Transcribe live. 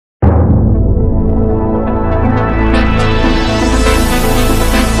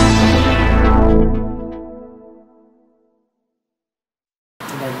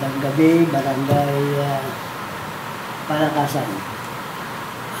TMTTV, Barangay Palakasan.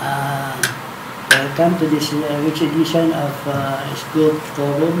 Welcome to this rich edition of School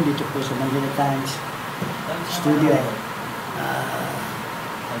Forum dito po sa Manila Times Studio.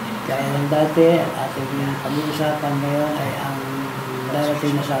 Kaya lang dati, ating pag-uusapan ngayon ay ang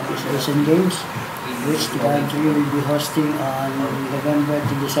darating na Southeast Asian Games, which the country will be hosting on November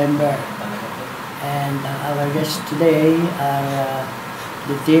to December. And our guests today are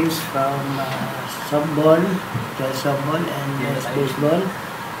the teams from softball, softball and baseball,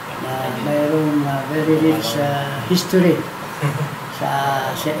 na mayroong very rich history sa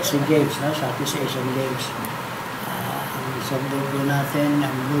SEA Games, no? Southeast Asian Games. Ang softball po natin,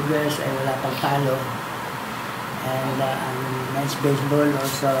 ang Blue Girls ay wala pang talo. And ang men's baseball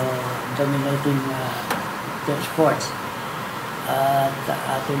also dominating the sports. At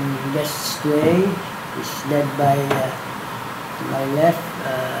ating guests today is led by my left,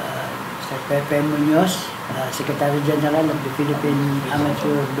 Sir Pepe Munoz, Secretary General of the Philippine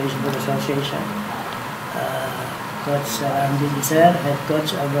Amateur Baseball Association. Coach Randy Dizer, head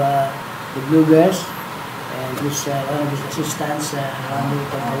coach of the Blue Girls, and his, one of his assistants, Randy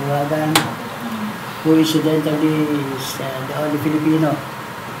Dizer, who incidentally is the only Filipino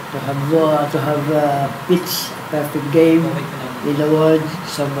to have pitched a perfect game in the World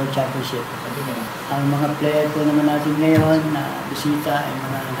Softball Championship. Ang mga player po naman natin ngayon na bisita ay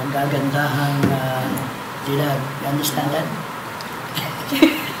mga nagagandahang dilag. You understand that?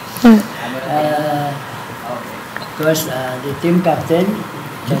 Of course, the team captain,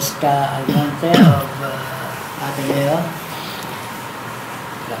 Jessica Almonte of Ateneo.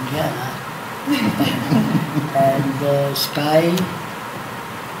 Lang yan, ha? And Sky,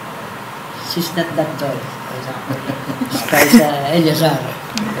 she's not that tall. Sky's Eliazar.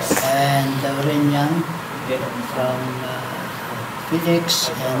 And Ren Yang from Phoenix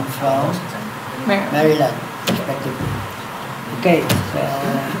and from Maryland, respectively. Okay, so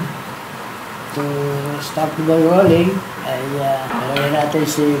to start the ball rolling, ay nalagay natin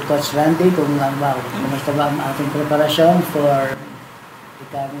si Coach Randy kung kumusta ba ang ating preparasyon for the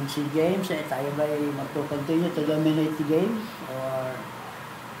coming SEA Games. Tayo ba ay magpo-continue to dominate the game? Or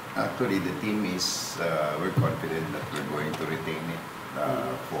actually, the team is, we're confident that we're going to retain it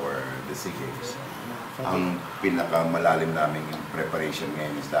for the SEA Games. Ang pinakamalalim naming preparation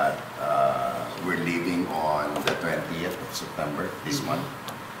ngayon is that we're leaving on the 20th of September, this month.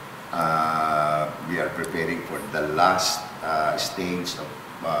 We are preparing for the last stage of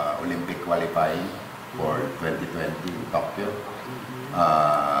Olympic qualifying for 2020 Tokyo.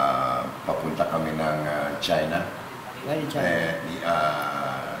 Papunta kami ng China.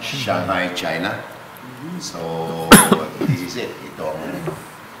 Shanghai, China. So, this is it. Ito,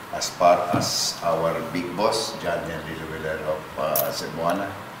 as far as our big boss, John Henry Luwiller of Cebuana,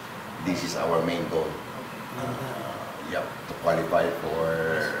 this is our main goal. To qualify for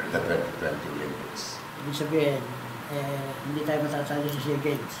the 2020 Olympics. Ibig sabihin, hindi tayo matatalo sa SEA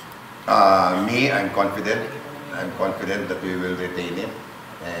Games. Me, I'm confident. I'm confident that we will retain it.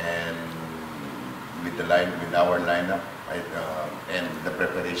 And with our lineup, and the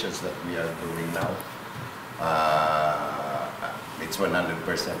preparations that we are doing now, it's 100%.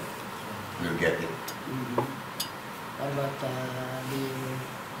 We'll get it. How about the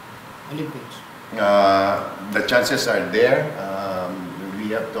Olympics? The chances are there.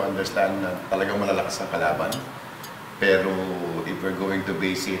 We have to understand na talagang malalakas ang kalaban. Pero if we're going to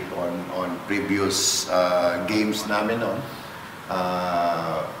base it on previous games namin,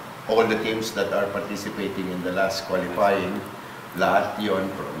 all the teams that are participating in the last qualifying, lahat yon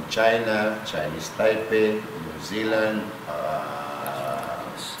from China, Chinese Taipei, New Zealand,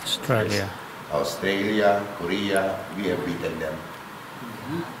 Australia, Korea, we have beaten them.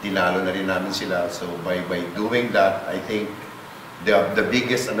 Tinalo na rin namin sila. So by doing that, I think the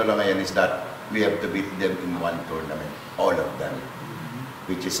biggest ano lang ngayon is that we have to beat them in one tournament, all of them,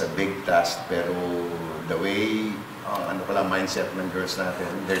 which is a big task. Pero the way ano pala mindset ng girls natin,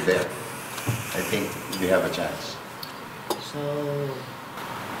 they're there. I think we have a chance. So,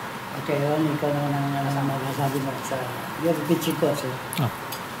 okay, Ron, ikaw naman ang masasabi mo sa, you have a pitching coach,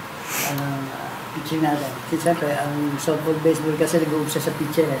 anong pitching natin. Siyempre, ang softball, baseball kasi nag-uumpisa sa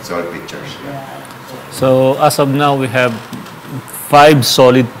pitcher. It's all pitchers. Yeah. So, as of now, we have 5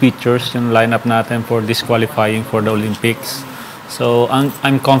 solid pitchers yung lineup natin for this qualifying for the Olympics. So,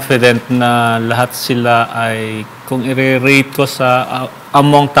 I'm confident na lahat sila ay, kung i-rate ko sa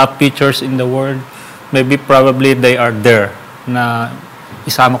among top pitchers in the world, maybe probably they are there na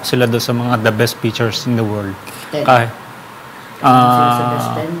isama ko sila doon sa mga the best pitchers in the world. 10.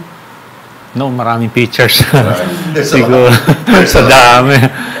 No, maraming pitchers. Siguro sa dami.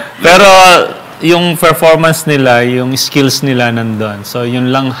 Pero yung performance nila, yung skills nila nandun. So yun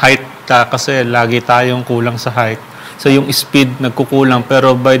lang height kasi lagi tayong kulang sa height. So yung speed nagkukulang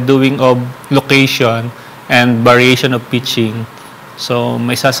pero by doing of location and variation of pitching, so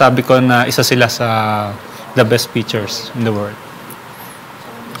may sasabi ko na isa sila sa the best pitchers in the world.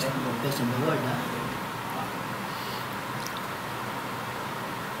 Best in the world, ha?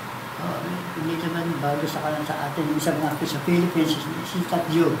 Oh, hindi naman bago sa kanan sa atin. Yung sa mga sa Philippines, is that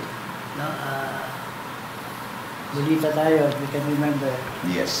you? No? Bulita tayo, we can remember.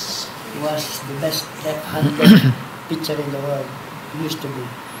 Yes. He was the best left-handed pitcher in the world. He used to be.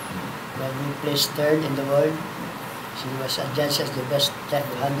 When he placed third in the world, he was adjudged as the best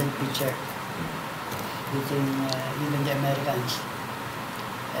left-handed pitcher, beating even the Americans.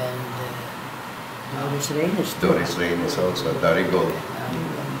 And Doris Reyes. Doris Reyes also, very good.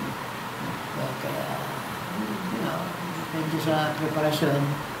 Kaya, you know, medyo sa preparasyon,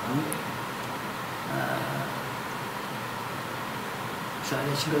 so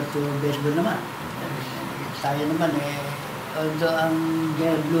let's go to baseball naman. Tayo naman although ang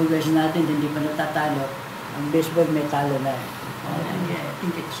Blu Girls natin hindi pa natatalo, ang baseball may talo na eh. I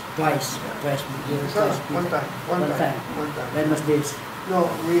think it's twice. One time. When was this? No,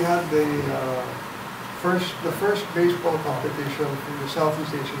 we had the first baseball competition in the Southeast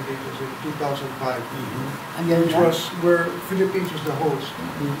Asian Games was in 2005, which was where Philippines was the host,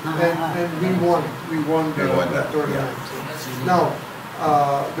 and we won. We won that tournament. Now,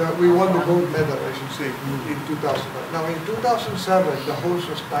 we won the gold medal, I should say, in 2005. Now, in 2007, the host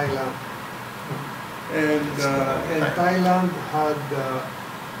was Thailand, and Thailand had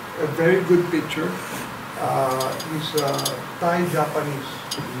a very good pitcher. He's Thai Japanese,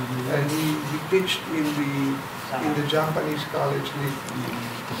 and he pitched in the Japanese college league.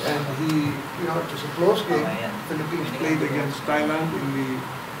 And it was a close game. Philippines played against Thailand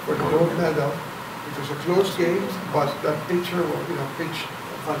for the gold medal. It was a close game, but that pitcher, pitched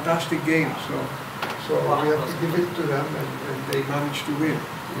a fantastic game. So we have to give it to them, and they managed to win.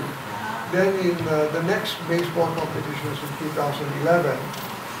 Then in the next baseball competition was in 2011.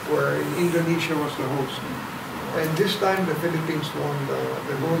 Where Indonesia was the host. And this time the Philippines won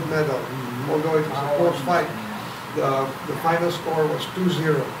the gold medal. Although it was a close fight, the final score was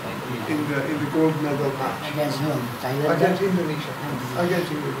 2-0 in the gold medal match. Against whom? Thailand? Against Indonesia.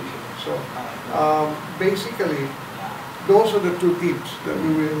 So basically, those are the two teams that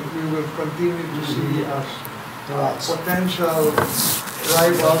we will continue to see as potential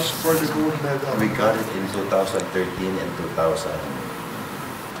rivals for the gold medal. We got it in 2013 and 2015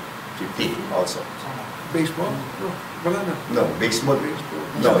 also. Baseball? No, wala na. No, baseball.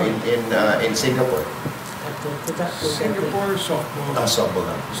 No, in Singapore. Singapore softball. Softball.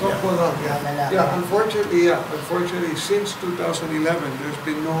 Softball lang, yeah. Unfortunately, since 2011, there's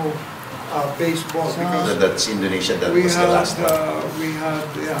been no baseball because That's Indonesia. That was the last one. We had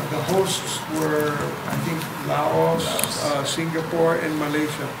the hosts were I think Laos, Singapore, and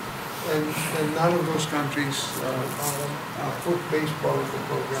Malaysia, and none of those countries put baseball in the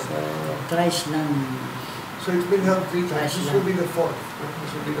program. So it's been held 3 times. This will be the fourth.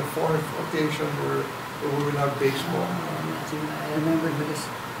 This will be the fourth occasion where we will have baseball. I remember because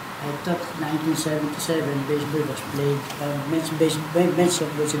I thought 1977 baseball was played. Men's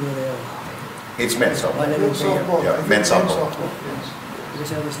softball siguro. It's men's softball. Men's softball. Yeah, men's softball. Yes.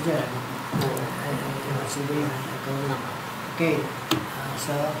 Because I was there. I was the game. Okay.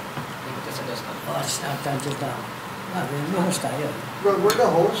 So, what's our chances now? We're host tayo. Well, we're the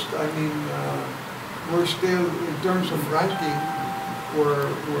host. I mean, we're still in terms of ranking. We're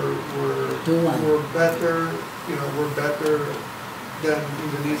better. We're better than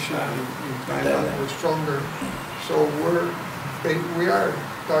Indonesia and Thailand. We're stronger. So we are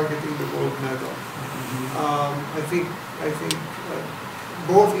targeting the gold medal. I think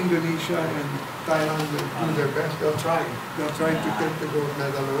both Indonesia and Thailand will do their best. They'll try to take the gold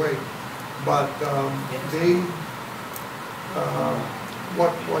medal away. But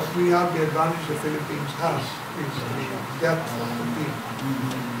what we have, the advantage the Philippines has is the depth of the team.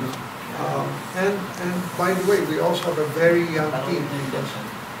 And by the way, we also have a very young team because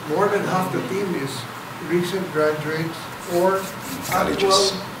more than half the team is recent graduates or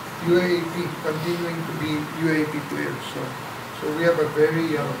actual UAAP, continuing to be UAAP players. So we have a very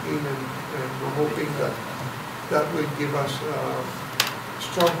young team, and we're hoping that will give us a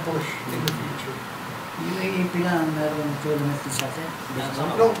strong push in the future. UAAP lang meron tournament sa atin?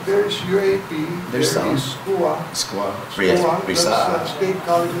 No, there's UAAP, there is SCUA, that's State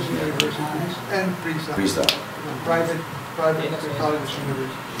Colleges and Universities, and PRISA. Private colleges and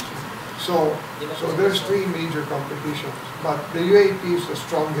universities. So there's 3 major competitions, but the UAP is the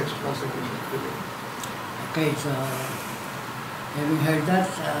strongest competition today. Okay, so having heard that,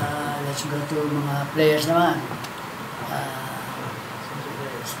 let's go to mga players naman.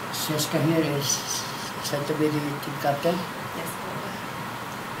 Seska here is said to be the team captain. Yes po.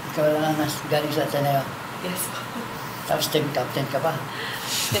 Ikaw lang ang galing sa Ateneo. Yes po. Tapos team captain ka pa.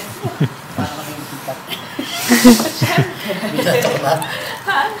 Yes po. Paano ka yung team captain? Binato ka?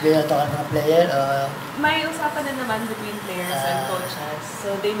 Binato ka mga player? May usapan na naman between players and coaches,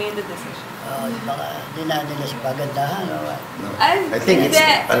 so they made the decision. Baka di na nila sa pagandahan o what? No. Ay, I think it's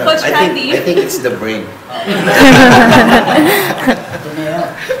hindi. Coach Randy. I think it's the brain. Ateneo.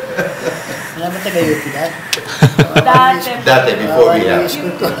 Wala ba taga-UP dad? Dati, before we have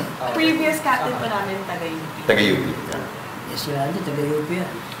previous captain po namin taga-UP. taga-UP. Yes, yun natin, taga-UP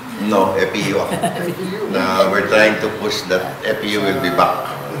yan. No, FPU ako. Na we're trying to push that FPU will be back.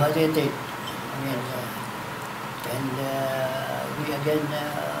 What do you think? I mean, can we again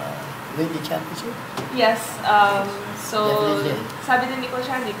win the championship? Yes, so Definitely. sabi din ni Coach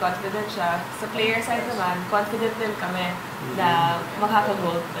Randy, confident siya. Sa player side naman, confident din kami na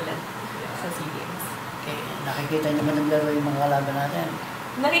makaka-gold ulit sa SEA Games. Okay, nakikita niyo ba naglaro yung mga kalaban natin?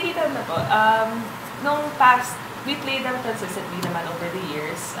 Nakikita na po. Nung past, we played them consistently naman over the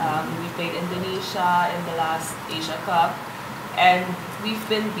years. We played Indonesia in the last Asia Cup, and we've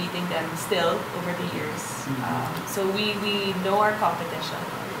been beating them still over the years. So we know our competition.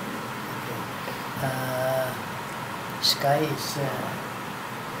 Sky is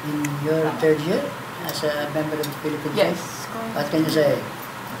in your 3rd year as a member of the Philippine team. Yes. What can you say?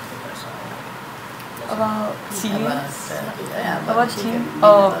 About teams? About About team?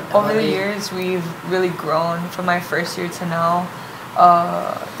 about Over the it. years, we've really grown from my first year to now.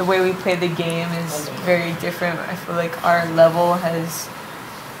 The way we play the game is very different. I feel like our level has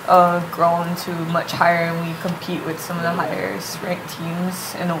grown to much higher, and we compete with some of the highest ranked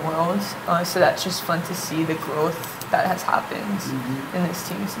teams in the world. So that's just fun to see the growth that has happened in this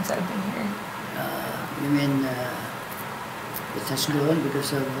team since I've been here. You mean it has grown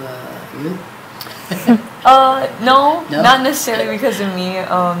because of you? No, No? not necessarily because of me.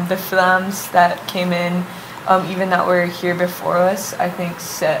 The films that came in, even that were here before us, I think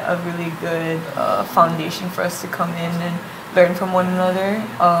set a really good foundation for us to come in and learn from one another.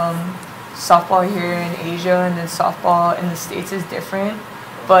 Softball here in Asia and then softball in the States is different,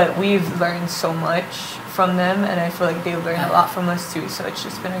 but we've learned so much from them, and I feel like they learn a lot from us too, so it's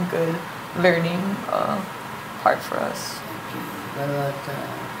just been a good learning part for us. What about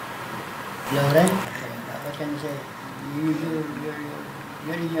Lauren? What can you say?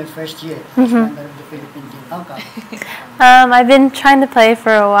 You're in your first year as member of the Philippine team. How come? I've been trying to play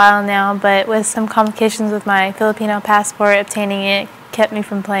for a while now, but with some complications with my Filipino passport, obtaining it kept me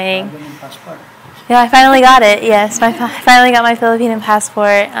from playing. Problem in passport. Yeah, I finally got it. Yes, I finally got my Filipino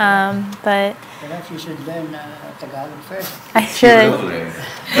passport, but Perhaps you should learn Tagalog first. I should.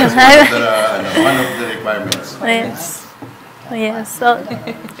 That's one of the requirements. Yes. So,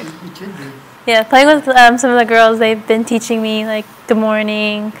 It should be. yeah, playing with some of the girls, they've been teaching me like good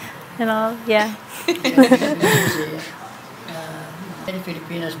morning and all. Yeah. Many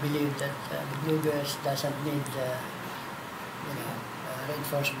Filipinos believe that the Blue Girls doesn't need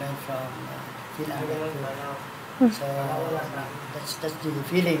reinforcement from Finland. So that's the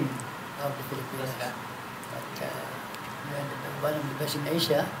feeling of the Filipinos. But we're one of the best in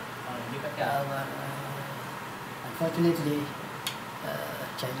Asia. Unfortunately,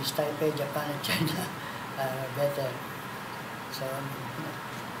 Chinese Taipei, Japan, and China are better. So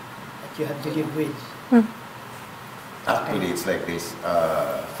that you have to live with. Actually, it's like this.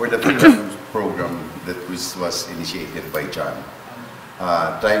 For the Philippines program that was initiated by John,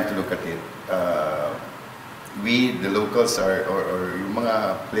 trying to look at it, we, the locals, or yung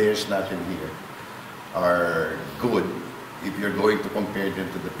mga players natin here, are good. If you're going to compare them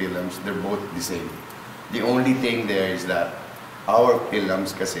to the films, they're both the same. The only thing there is that our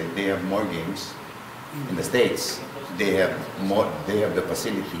films, kasi they have more games in the States. They have the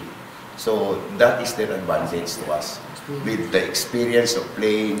facility. So that is their advantage to us. With the experience of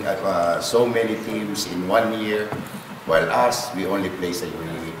playing so many teams in 1 year, while us, we only play sa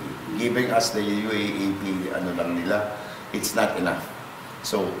UAAP. Giving us the UAAP, it's not enough.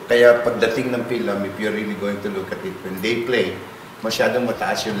 So, kaya pagdating ng film, if you're really going to look at it, when they play, masyadong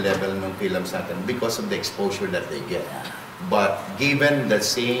mataas yung level ng films natin because of the exposure that they get. But given the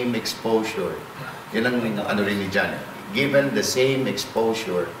same exposure, yun ang rin ni John, given the same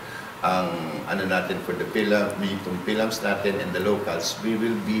exposure, ang natin for the film, yung films natin and the locals, we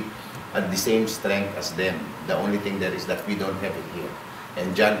will be at the same strength as them. The only thing there is that we don't have it here.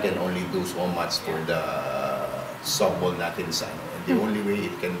 And John can only do so much for the softball natin sa ano. And the only way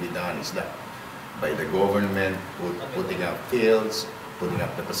it can be done is that by the government putting up fields, putting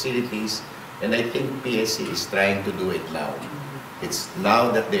up the facilities. And I think PSC is trying to do it now. It's now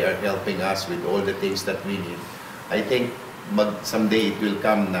that they are helping us with all the things that we need. I think someday it will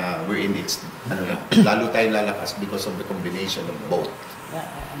come na we're in its, ano na, lalo tayong lalakas because of the combination of both. Yeah,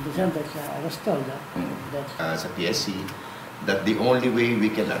 I understand that I was told that Sa PSC, that the only way we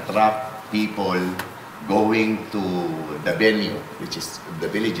can attract people going to the venue, which is the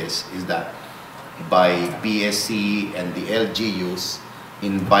villages, is that by PSC and the LGUs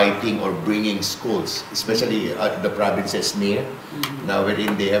inviting or bringing schools, especially the provinces near, now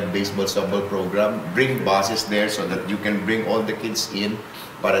wherein they have baseball, softball program, bring buses there so that you can bring all the kids in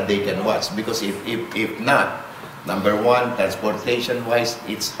para they can watch. Because if not, number one, transportation-wise,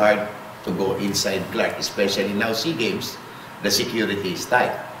 it's hard to go inside Clark, especially now SEA Games, the security is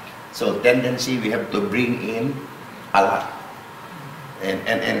tight. So tendency, we have to bring in a lot.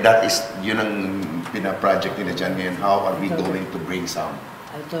 And that is, yun ang pina-project nila dyan ngayon. How are we going to bring some?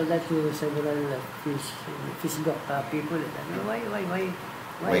 I told that to several fish dock people.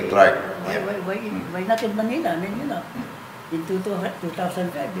 Why Clark? Why not in Manila? I mean, you know, in 2005,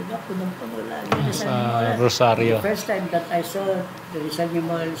 di ba, punong-puno lagi Sa Rosario. The first time that I saw the Rizal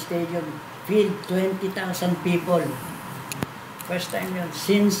Memorial Stadium filled 20,000 people. First time yun,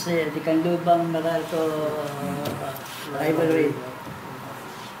 since the Canlubang Meralco rivalry.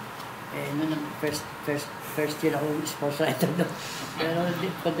 Noon, first year ako sports writer doon. Pero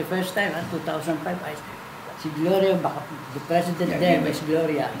for the first time, 2005, si Gloria, the president there, Miss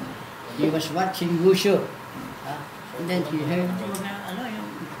Gloria, he was watching Wushu. And then he heard,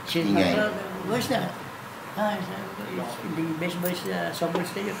 she's my brother, where's that? It's in the baseball softball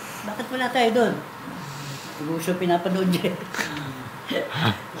stadium. Bakit wala tayo doon? Wushu pinapanood niya.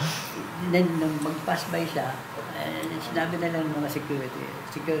 Then, nung mag-pass by siya, sinabi na lang mga security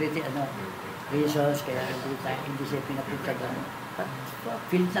reasons, kaya hindi siya pinapunta doon.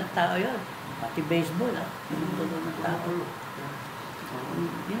 Field ng tao yun, pati baseball, puno ng tao.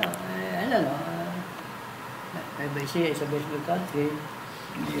 You know, I don't know, Baisia is a baseball country.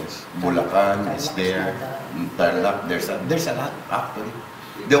 Yes, Bulacan is there, Tarlac, there's a lot actually.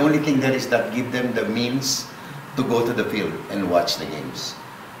 The only thing there is that give them the means to go to the field and watch the games.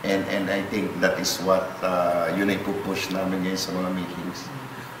 And I think that is what yun ay pupush namin ngayon sa mga meetings,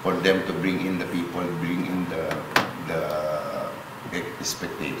 for them to bring in the people, bring in the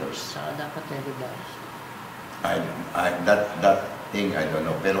spectators. Saka dapat televised. That thing, I don't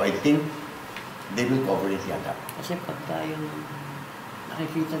know. Pero I think they will cover it yata. Kasi pagka yung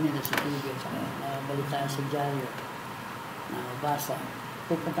nakikita nila sa TV, saka nabalitaan sa dyaryo, nabasa,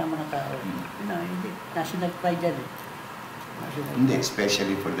 pupunta mga tao. You know, hindi, national pride yan eh. Hindi,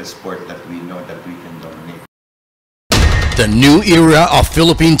 especially for the sport that we know that we can dominate. The new era of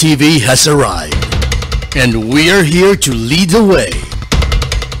Philippine TV has arrived, and we are here to lead the way.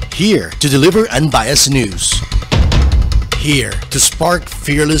 Here to deliver unbiased news. Here to spark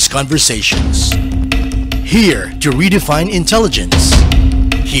fearless conversations. Here to redefine intelligence.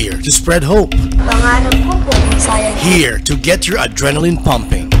 Here to spread hope. Here to get your adrenaline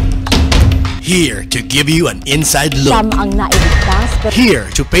pumping. Here to give you an inside look. Here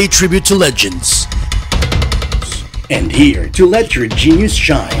to pay tribute to legends. And here to let your genius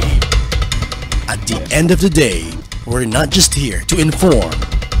shine. At the end of the day, we're not just here to inform.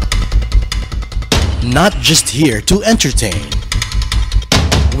 Not just here to entertain.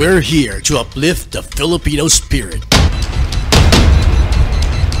 We're here to uplift the Filipino spirit.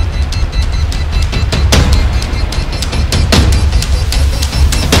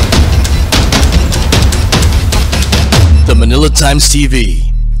 The Manila Times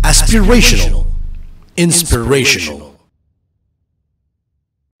TV. Aspirational. Inspirational.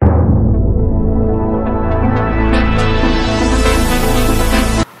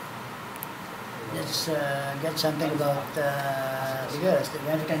 Let's get something about the girls, the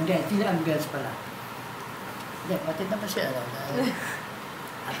American girls. Hindi ang girls pala. Hindi, pati naman siya.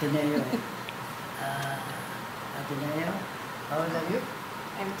 Ateneo. Ateneo, how old are you?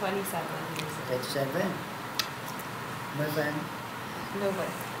 I'm 27 years old. 27. Boyfriend? No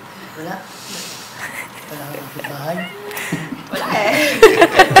boy. Wala? Wala ka magkabahay? Wala eh.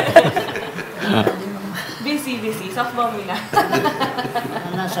 Busy. Softball muna.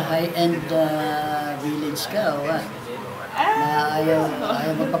 Nasa high-end village ka o what? Na ayaw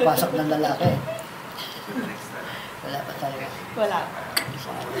magpapasok ng lalaki. Wala pa talaga. Wala.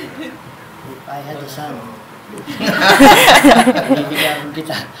 If I had a son, bibigyan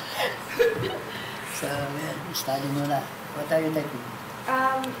kita. So, study muna. What are you taking?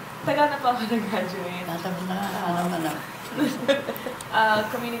 Tagal na po ako nag-graduate. Natapos na ano.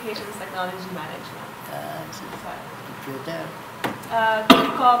 Communications Technology Management. Computer.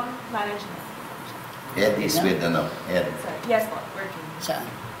 Com Management. Ed is with ano? Ed. Sorry. Yes po, working. Saan?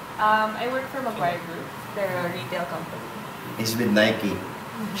 I work for Maguire Group. They're a retail company. He's with Nike.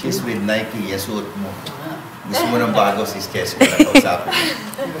 She's with Nike. Yasuot mo. Ah. Gusto mo ng bago si Sketch ko na kausapin.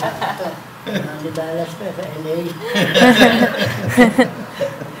 $100 pa sa LA.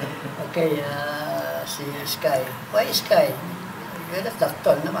 Okay, si Sky. Why Sky? You're the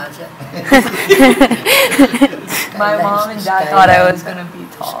doctor naman siya. My mom and dad thought I was gonna be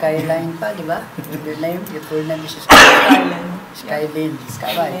tall. Skyline pa, di ba? Your full name is Skylin. Skylin.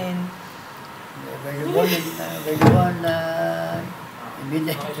 Skylin. Were you born in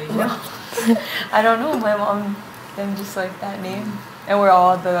Manila? I don't know. My mom didn't just like that name, and we're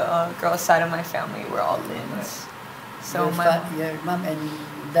all the girls' side of my family. We're all Lins. So Your mom and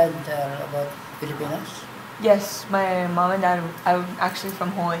dad are about Filipinos? Yes, my mom and dad. I'm actually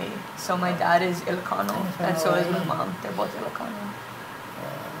from Hawaii, so my dad is Ilocano, and so is my mom. They're both Ilocano.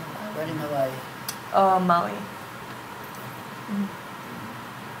 Where in Hawaii? Maui.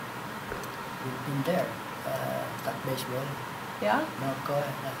 You've been there. Top baseball. Yeah. Norco.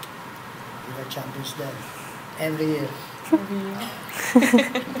 You were champions there. Every year. Every year.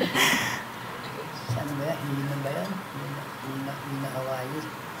 Saan ba yan? Hilo ba yan? Hilo Hawaii.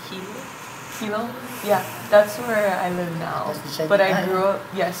 Hilo? Yeah, that's where I live now. That's the same But I time. grew up.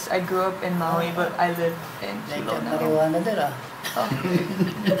 Yes, I grew up in Maui, but I live in Like Hilo now. marijuana there Oh.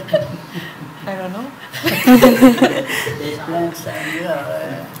 I don't know. There's plants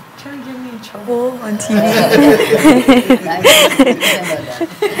and Trying to get me in trouble on TV.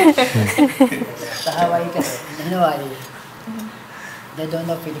 Sa Hawaii kasi, in Hawaii, they don't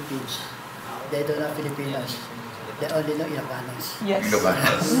know Philippines. They don't know Filipinos. They only know Ilocanos. Yes. Yeah.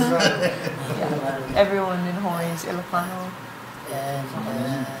 Everyone in Hawaii is Ilocano. And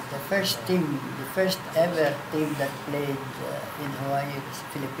the first ever team that played in Hawaii was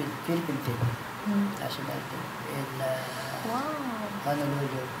Philippine team, national team, in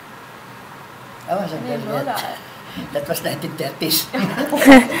Honolulu. I wasn't there I didn't know yet. that. That was 1930s.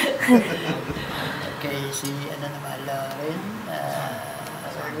 Okay, si ano naman, Lauren,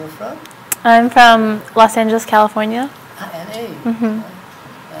 where are you from? I'm from Los Angeles, California. LA.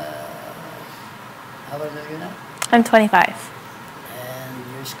 How old are you now? I'm 25. And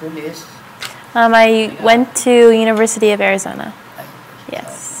your school is? I went to University of Arizona.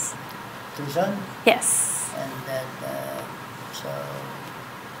 Yes. Tucson? Yes. And then, so,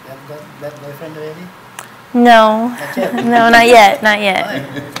 you have boyfriend already? No. Not yet? No, not yet. Not yet.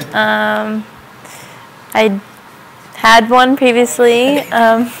 I had one previously,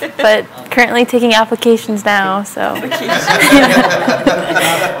 but currently taking applications now, so.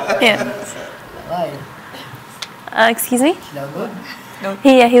 Yeah. Why? Excuse me? No good?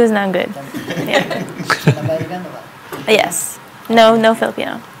 He was not good. Yeah. American ba? Yes. No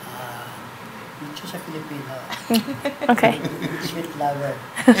Filipino. You choose a Filipino. Okay. Sweet lover.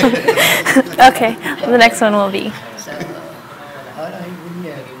 Okay. The next one will be. So, how long have you been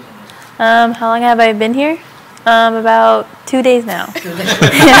here? How long have I been here? About 2 days now.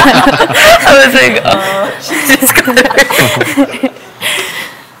 I was like,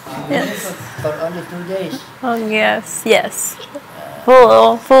 Yes. For only 2 days. Oh yes.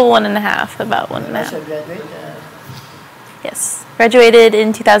 Full 1.5, about 1.5. Also graduate, Yes. Graduated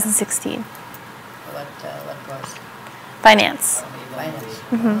in 2016. what course? Finance. Finance.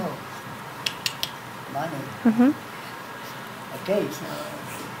 Mhm. Oh. Money. Mhm. Okay, so,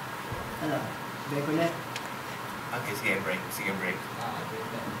 break ulit. Okay, sige, break.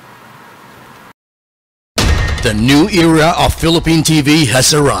 The new era of Philippine TV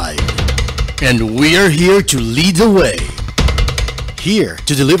has arrived, and we are here to lead the way. Here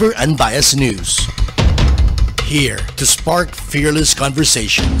to deliver unbiased news. Here to spark fearless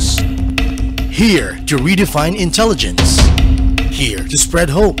conversations. Here to redefine intelligence. Here to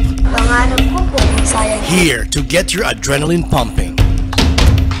spread hope. Here to get your adrenaline pumping.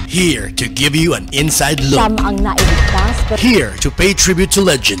 Here to give you an inside look. Here to pay tribute to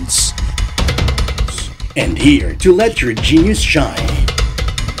legends. And here to let your genius shine.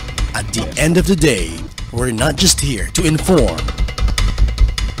 At the end of the day, we're not just here to inform.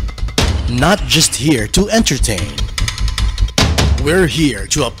 Not just here to entertain. We're here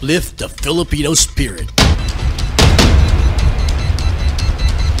to uplift the Filipino spirit.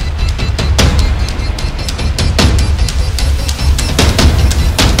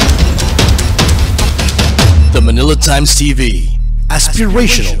 The Manila Times TV.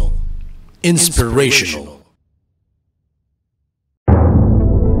 Aspirational. Inspirational.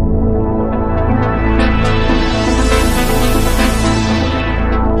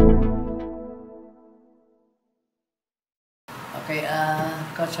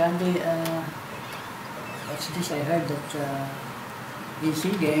 Coach Randy, what's this? I heard that in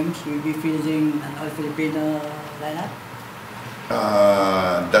SEA Games, you'll be fielding an all-Filipino lineup?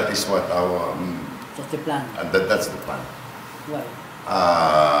 That is what our... That's the plan. that's the plan. Why?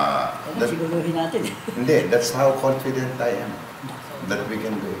 That, Siguluhin natin. hindi, that's how confident I am that we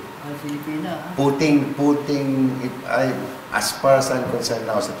can do it. All-Filipino, Putting, if I, as far as I'm concerned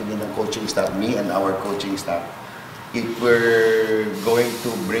now sa tingin ng coaching staff, me and our coaching staff, if we're going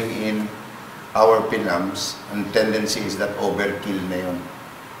to bring in our Pinams, ang tendency is that overkill na yun.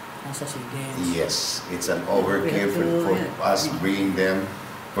 Nasa SEA Games. Yes, it's an overkill for us bringing them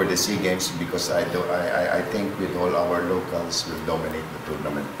for the SEA Games because I think with all our locals will dominate the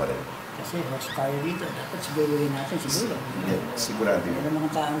tournament pa rin. Kasi host tayo dito, dapat siguluhin natin siguro. Yeah, sigurado yun. Pero mga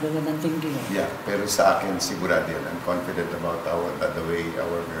taong gano'n ng thinking eh. Yeah, pero sa akin sigurado yun. I'm confident about the way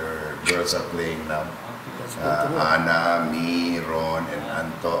our girls are playing now. Ana, me, Ron, and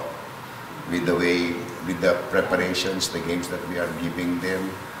Anto, with the preparations, the games that we are giving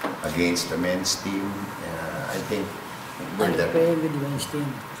them against the men's team, I think we're there. Playing with the men's team,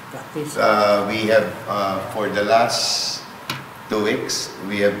 practice. We have, for the last 2 weeks,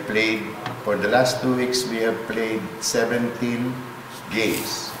 we have played 17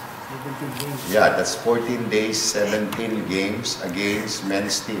 games. 17 games. Yeah, that's 14 days, 17 games against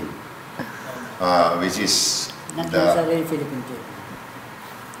men's team. Which is Philippine team.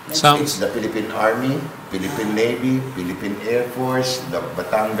 It's the Philippine Army, Philippine Navy, Philippine Air Force, the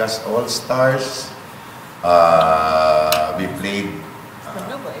Batangas All-Stars. We played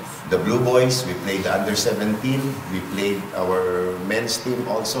the Blue Boys, we played the Under-17, we played our men's team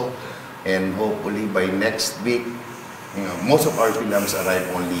also. And hopefully by next week, most of our films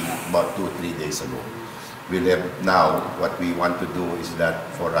arrived only about 2-3 days ago. We'll have now, what we want to do is that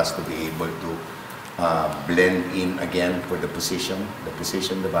for us to be able to blend in again for the position, the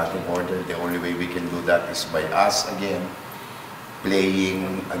batting order. The only way we can do that is by us again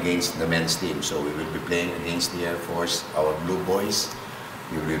playing against the men's team. So we will be playing against the Air Force, our Blue Boys.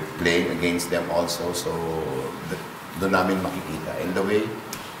 We will be playing against them also. So doon namin makikita. And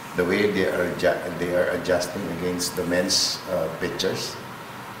the way they are adjusting against the men's pitchers,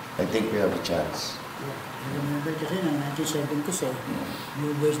 I think we have a chance. I remember kasi ng 1970s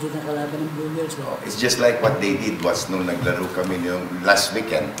Blue Boys din ang kalaban ng Blue Girls. It's just like what they did was nung naglaro kami yung last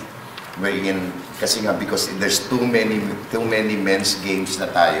weekend. Wherein, kasi nga because there's too many men's games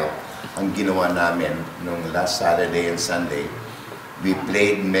na tayo, ang ginawa namin nung last Saturday and Sunday, we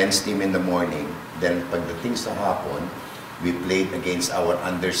played men's team in the morning, then pagdating sa hapon, we played against our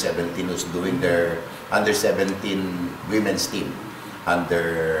under-17 who's doing their under-17 women's team.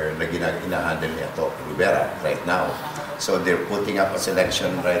 Under na ginahandle ni Ato Rivera right now. So they're putting up a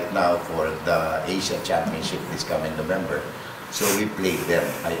selection right now for the Asia Championship this coming November. So we played them.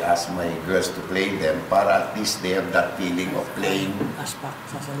 I asked my girls to play them para at least they have that feeling of playing. Aspak,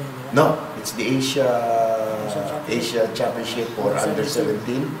 sasalin nila. No, it's the Asia Championship for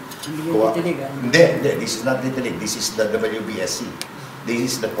under-17. Hindi, this is not Little League. This is the WBSC. This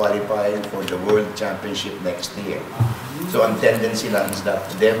is the qualifying for the World Championship next year. So ang tendency lang is that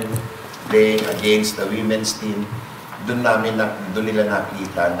them playing against the women's team, doon nila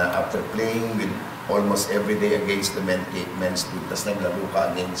nakita na after playing with almost every day against the men's team, tapos naglaro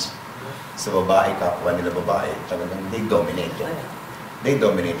ka against sa babae, kapwa nila babae, talagang they dominated. They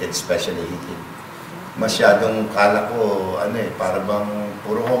dominated, especially hitting. Masyadong kala ko, para bang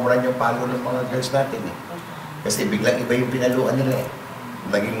puro home run yung palo ng mga girls natin eh. Kasi biglang iba yung pinaluan nila eh.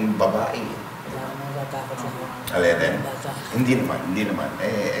 Naging babae. Alin? Hindi naman.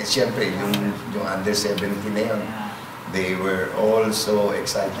 Siyempre, yung under-17 na yun, they were all so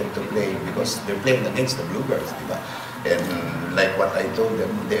excited to play because they're playing against the Blue Girls, di ba? And like what I told them,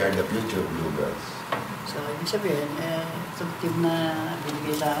 they are the future Blue Girls. So, ibig sabihin, itong team na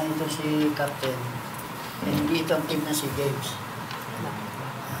binigay sa akin ito si Captain, hindi itong team na si Games.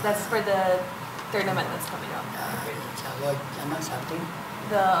 That's for the tournament that's coming up. Something?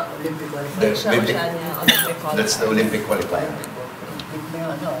 The Olympic qualifier. That's the Olympic qualifier.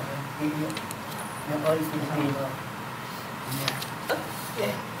 Yung all Filipino.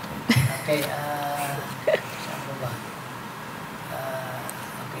 Yeah. Okay, saan ko ba?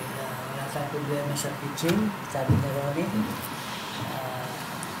 Okay, wala tayong problema sa pitching, sabi ni Ronnie.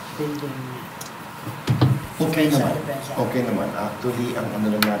 Building. Okay naman. Actually, ang ano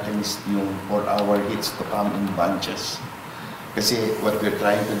lang natin is yung for our hits to come in bunches. Kasi what we're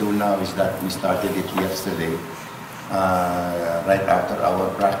trying to do now is that we started it yesterday. Right after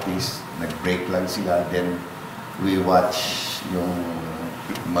our practice, nag-break lang sila. Then we watch yung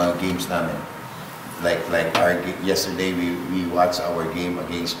mga games namin. yesterday, we watched our game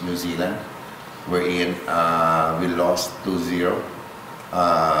against New Zealand, wherein we lost 2-0.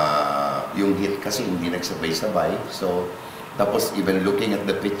 Yung hit kasi hindi nagsabay-sabay. So, tapos even looking at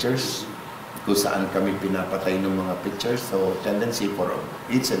the pictures, kung saan kami pinapatay ng mga pictures. So, tendency for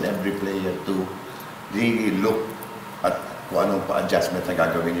each and every player to really look at kung anong pa-adjustment na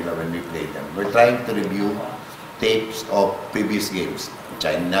gagawin nila when we play them. We're trying to review tapes of previous games.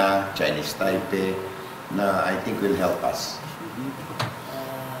 China, Chinese Taipei, na I think will help us.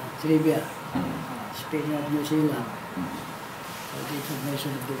 Trivia. Speaking of New Zealand, the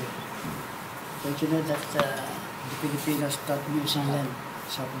information of the day. Don't you know that the Filipinos taught New Zealand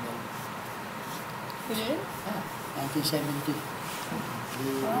softball? Really? Yeah, 1970.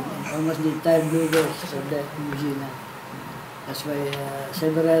 Almost the entire Blu Girls of that New Zealand. That's why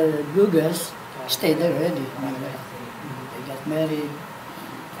several Blu Girls stayed there already. They got married,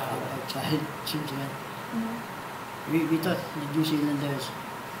 had child, children. We taught the New Zealanders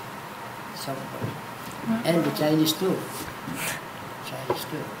softball. And the Chinese too. Chinese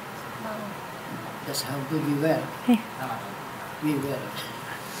too. That's how good we were. We were.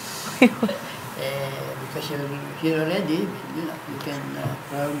 Because you're here already, you can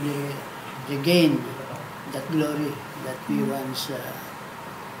probably regain that glory that we once,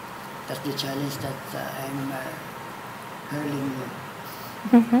 that's the challenge that I'm hurling you.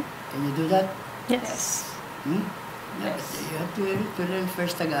 Can you do that? Yes. Yeah, but you have to learn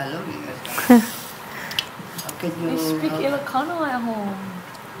first Tagalog. How can you... We speak Ilocano at home.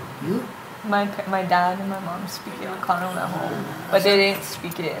 You? My dad and my mom speak Ilocano at home, but they didn't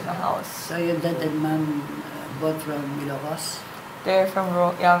speak it in the house. So your dad and mom both from Ilocos? They're from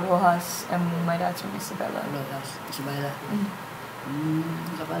Rojas, and my dad's from Isabela. Ilocos, Isabela.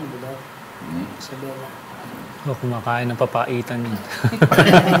 Kapal ba daw? Isabela. O, kumakain ng papaitan yun.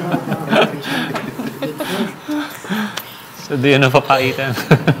 Good food. So, di yun ang papaitan.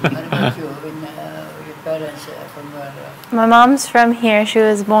 What about you? When your parents from where? My mom's from here. She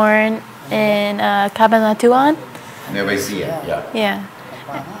was born in Cabanatuan. Never see it, yeah. Yeah.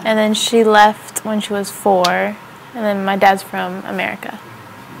 And then she left when she was 4. And then my dad's from America.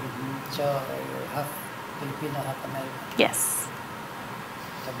 So you're half Filipino, half American. Yes.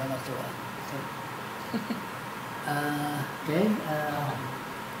 Cabanatuan. Okay.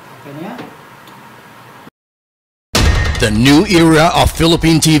 Okay na yan? The new era of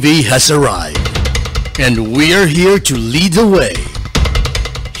Philippine TV has arrived, and we are here to lead the way.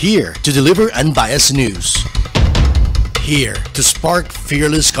 Here to deliver unbiased news. Here to spark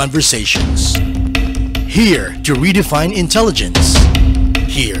fearless conversations. Here to redefine intelligence.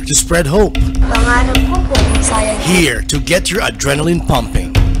 Here to spread hope. Here to get your adrenaline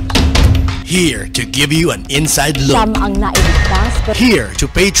pumping. Here to give you an inside look. Here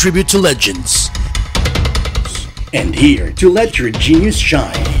to pay tribute to legends. And here to let your genius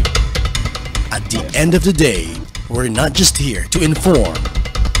shine. At the end of the day, we're not just here to inform.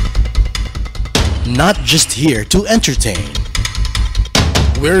 Not just here to entertain.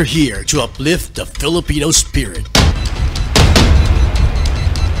 We're here to uplift the Filipino spirit.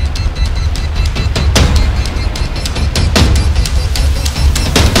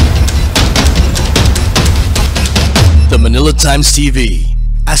 The Manila Times TV.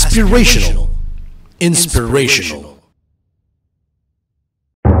 Aspirational. Inspirational.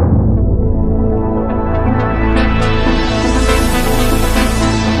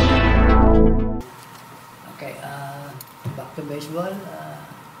 Okay, back to baseball.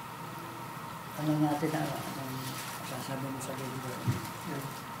 Ano natin anong sasabi mo sa baseball? Yeah.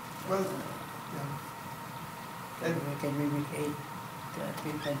 Well, yeah. And Can we make 8?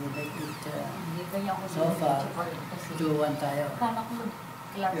 Can we make it so far? 2-1 tayo.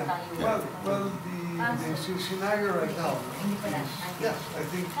 yeah. Well, the scenario right now is, yes, I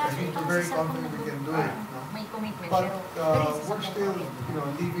think we're very confident we can do it. No? But we're still,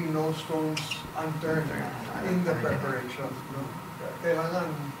 leaving no stones unturned in the preparation. Kailangan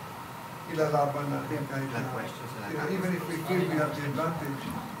ilalaban natin kahit even if we feel we have the advantage,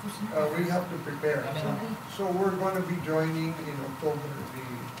 we have to prepare. So we're going to be joining in October the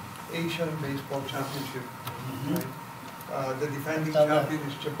Asian Baseball Championship. Right? The defending champion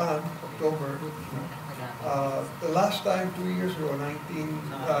is Japan, October. The last time, 2 years ago,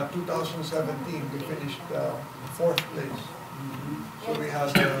 2017, we finished 4th place. So we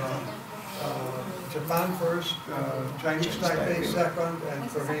had Japan first, Chinese Taipei second, and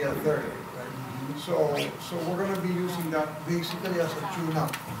Korea third. Right? So we're going to be using that basically as a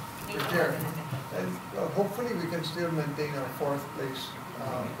tune-up prepare. And hopefully we can still maintain our 4th place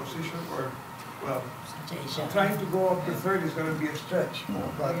position, or trying to go up to 3rd is going to be a stretch.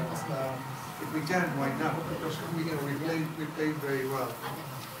 But if we can, why not? Because we played very well.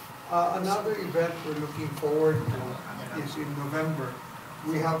 Another event we're looking forward to is in November.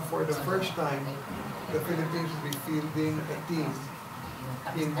 We have, for the first time, the Philippines will be fielding a team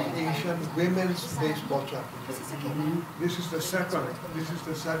in the Asian Women's Baseball Championship. This is the second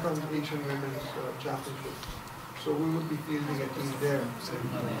Asian Women's Championship. So we will be fielding a team there.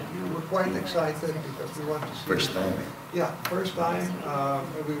 And we're quite excited because we want to see... First time. Yeah, first time.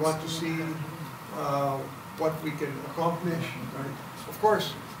 We want to see what we can accomplish. Right? Of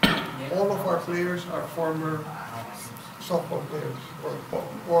course, all of our players are former softball players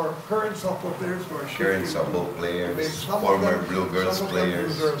or current softball players who are Current softball players, some former of them, Blue Girls some of them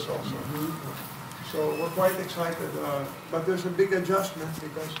players. Blue Girls also. So we're quite excited. But there's a big adjustment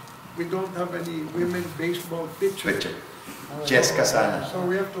because we don't have any women baseball pitchers. Jessica sana. So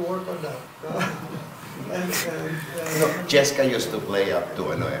we have to work on that. Jessica used to play up to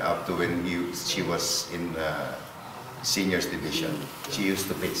when she was in seniors division. She used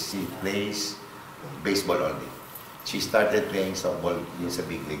to pitch. She plays baseball only. She started playing softball in sa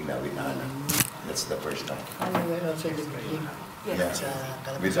big league na with Anna. That's the first time. We were also in the big league. Yes.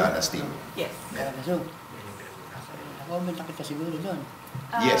 With Anna's team. Yes. Kalamazoo. Nakakomment na kita siguro doon.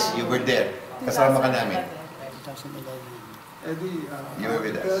 Yes, you were there. Kasama ka namin. 2011. Eddie, You were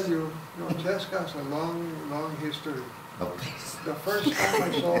with I us. tell you, Jessica has a long history. Okay. The first time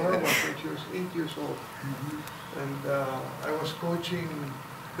I saw her was when she was 8 years old. And I was coaching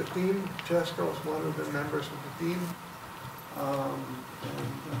the team. Jessica was one of the members of the team.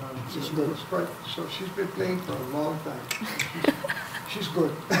 She's good. So she's been playing for a long time. She's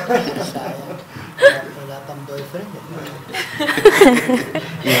good. Sayang. Wala pang boyfriend.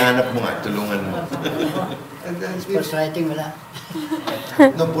 Ihanap mo nga, tulungan mo. And then Sports writing, wala.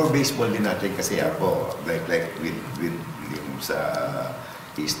 No, for baseball din natin kasi ako, like with yung sa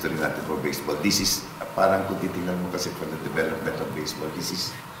history natin for baseball, this is, parang kung titingnan mo kasi for the development of baseball, this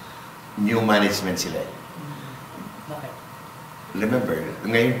is new management sila. Bakit? Remember,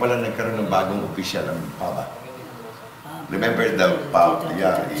 ngayon pala nagkaroon ng bagong official ang PABA. Remember the PABA,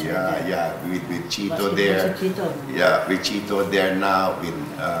 with Chito there. Yeah, with Chito there now, with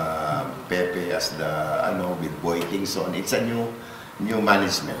Pepe as the, with Boyting, so on. It's a new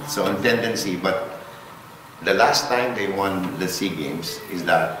management. So on tendency, but the last time they won the SEA Games is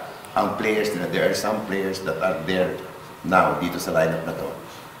that ang players na, there are some players that are there now dito sa lineup na to.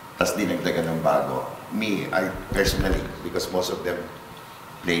 Tapos dinagdagan ng bago. Me, I personally, because most of them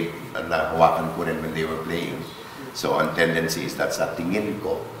played, nahawakan ko rin when they were playing. So ang tendency is that sa tingin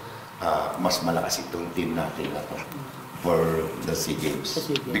ko, mas malakas itong team natin na to for the SEA Games.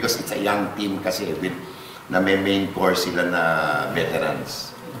 Because it's a young team kasi with, na may main core sila na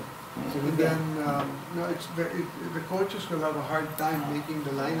veterans. And then, the coaches will have a hard time making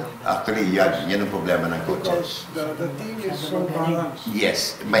the lineup. Actually, yan ang problema ng coaches. Because the team is so balanced.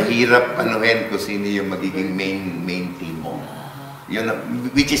 Yes, mahirap anuhin kung sino yung magiging main team mo. Yun,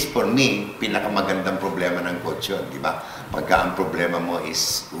 which is for me, pinakamagandang problema ng coach yun, di ba? Pagka ang problema mo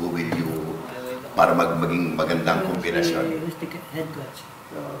is who will you, para maging magandang kombinasyon. Who's the head coach?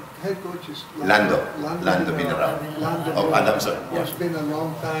 Head coach is Lando Binarao. Of Adamson. He's been a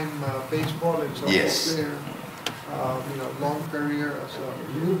long time baseball and softball Yes. player. Long career as a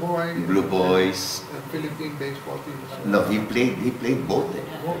Blue Boy. Blue Boys. And Philippine baseball team. No, he played both.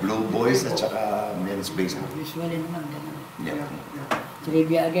 Blue Boys at saka men's baseball. Usually naman, ganun. Yeah.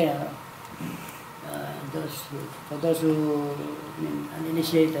 Trivia again, for those who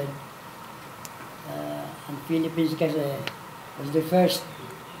uninitiated, ang Philippines kasi was the first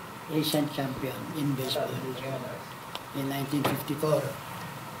Asian champion in baseball in 1954.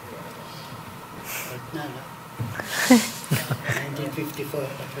 No. 1954.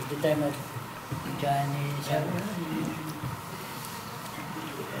 That was the time of Johnny Sarah. And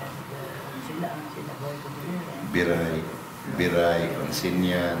sila Boy Biray,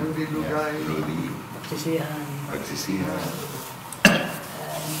 Consignan, Rudy Lugay. Rudy, Pagsisihan.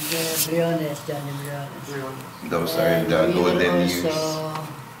 And Briones, Johnny Briones. Those are the golden years.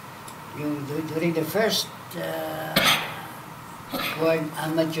 During the first World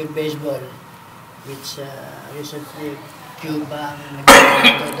Amateur Baseball, which recently Cuba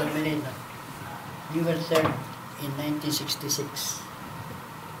dominated, you were third in 1966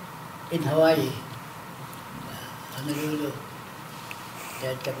 in Hawaii. Honolulu.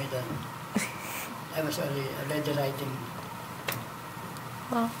 Third kami doon. I was already writing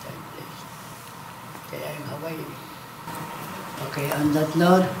third place. Kaya yung Hawaii. Okay, on that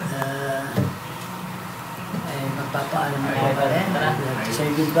note, ay magpapaalam na kayo pa rin. To say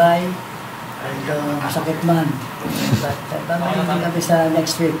goodbye. And masakit man. But babalik kami sa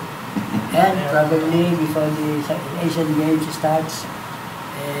next week. And probably before the Asian Games starts,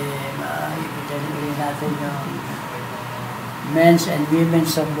 ibigay natin yung men's and women's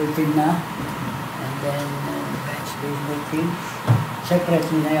softball team na. And then men's baseball team.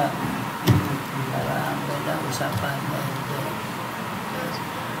 Separately na yun. Para ang ganda usapan. And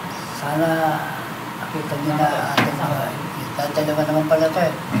sana makita nyo na ating mga dalawa naman pala ito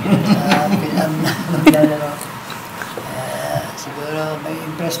eh. Sa film na maglalaro. Siguro may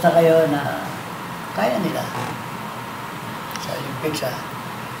impress na kayo na kaya nila sa Olympics ha.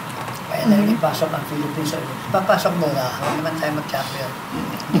 Kaya na rin ipasok ang Philippines sa Olympics. Papasok muna, huwag naman tayo mag-champion.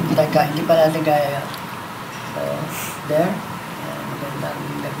 Hindi pa natin kaya yun. So, there, magandang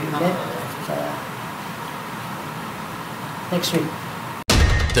gabi ulit sa next week.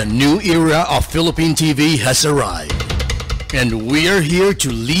 The new era of Philippine TV has arrived, and we are here to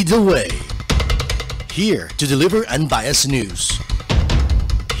lead the way. Here to deliver unbiased news.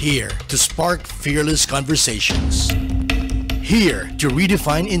 Here to spark fearless conversations. Here to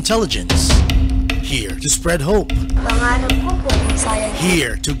redefine intelligence. Here to spread hope.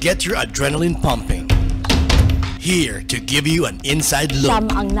 Here to get your adrenaline pumping. Here to give you an inside look.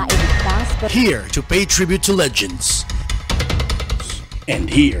 Here to pay tribute to legends. And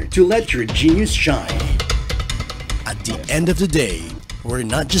here to let your genius shine. At the end of the day, we're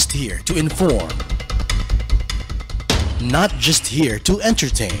not just here to inform. Not just here to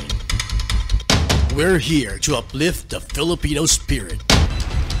entertain. We're here to uplift the Filipino spirit.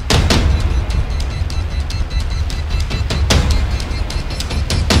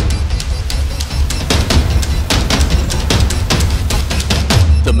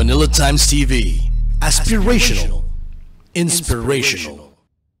 The Manila Times TV. Aspirational. Inspirational.